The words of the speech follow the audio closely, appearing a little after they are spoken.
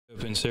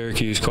in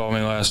Syracuse called me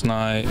last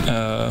night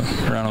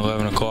around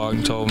 11 o'clock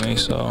and told me,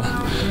 so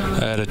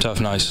I had a tough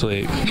night's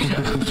sleep.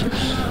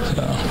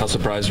 How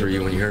surprised were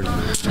you when you heard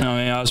it?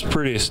 I mean, I was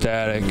pretty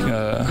ecstatic.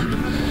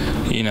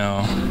 You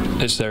know,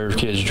 it's every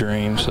kid's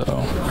dream, so,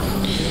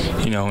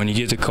 you know, when you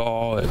get the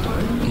call at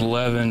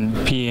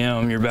 11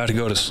 p.m., you're about to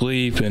go to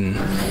sleep, and,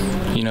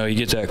 you know, you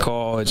get that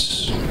call,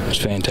 it's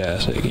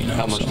fantastic, you know.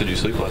 How much did you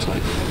sleep last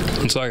night?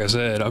 It's like I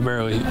said, I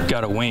barely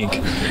got a wink,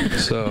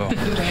 so,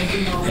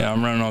 yeah,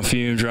 I'm running on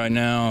fumes right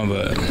now,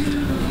 but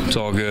it's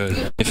all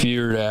good. If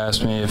you were to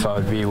ask me if I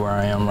would be where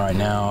I am right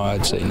now,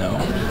 I'd say no,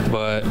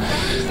 but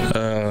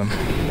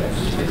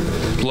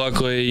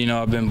luckily, you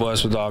know, I've been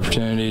blessed with the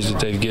opportunities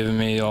that they've given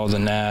me, all the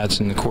Nats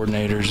and the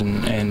coordinators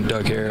and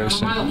Doug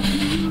Harris,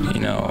 and,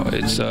 you know,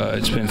 it's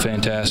been a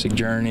fantastic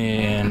journey,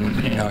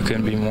 and, you know, I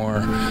couldn't be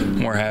more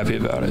happy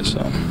about it. So,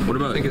 what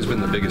do you think has been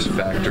the biggest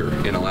factor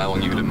in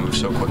allowing you to move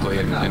so quickly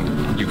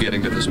and you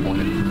getting to this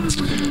point?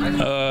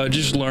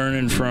 Just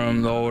learning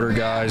from the older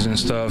guys and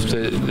stuff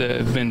that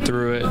have been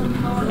through it.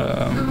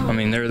 I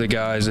mean, they're the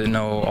guys that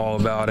know all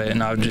about it,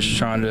 and I'm just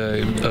trying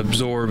to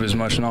absorb as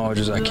much knowledge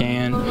as I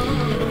can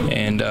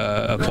and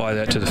apply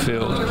that to the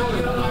field.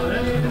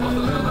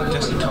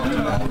 Justin talked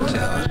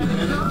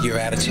about your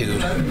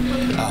attitude,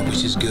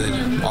 which is good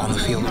on the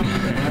field.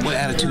 What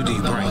attitude do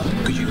you bring?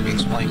 Could you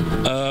explain?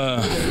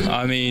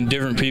 I mean,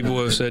 different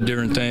people have said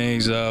different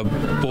things.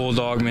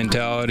 Bulldog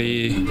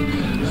mentality,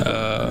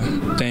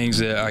 things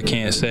that I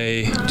can't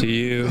say to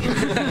you.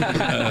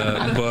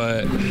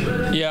 But,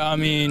 yeah, I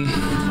mean,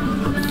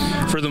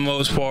 for the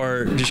most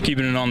part, just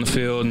keeping it on the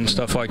field and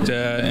stuff like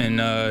that,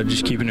 and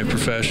just keeping it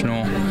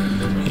professional.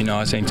 You know,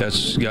 I think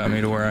that's got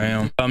me to where I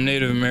am. I'm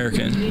Native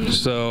American,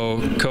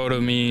 so Koda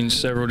means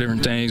several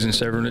different things in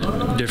several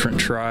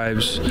different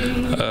tribes.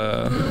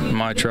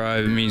 My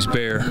tribe means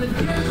bear,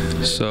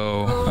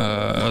 so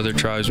other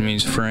tribes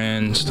means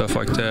friend, stuff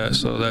like that.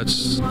 So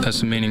that's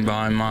the meaning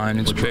behind mine.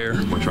 It's bear.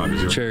 What tribe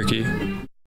is yours? Cherokee.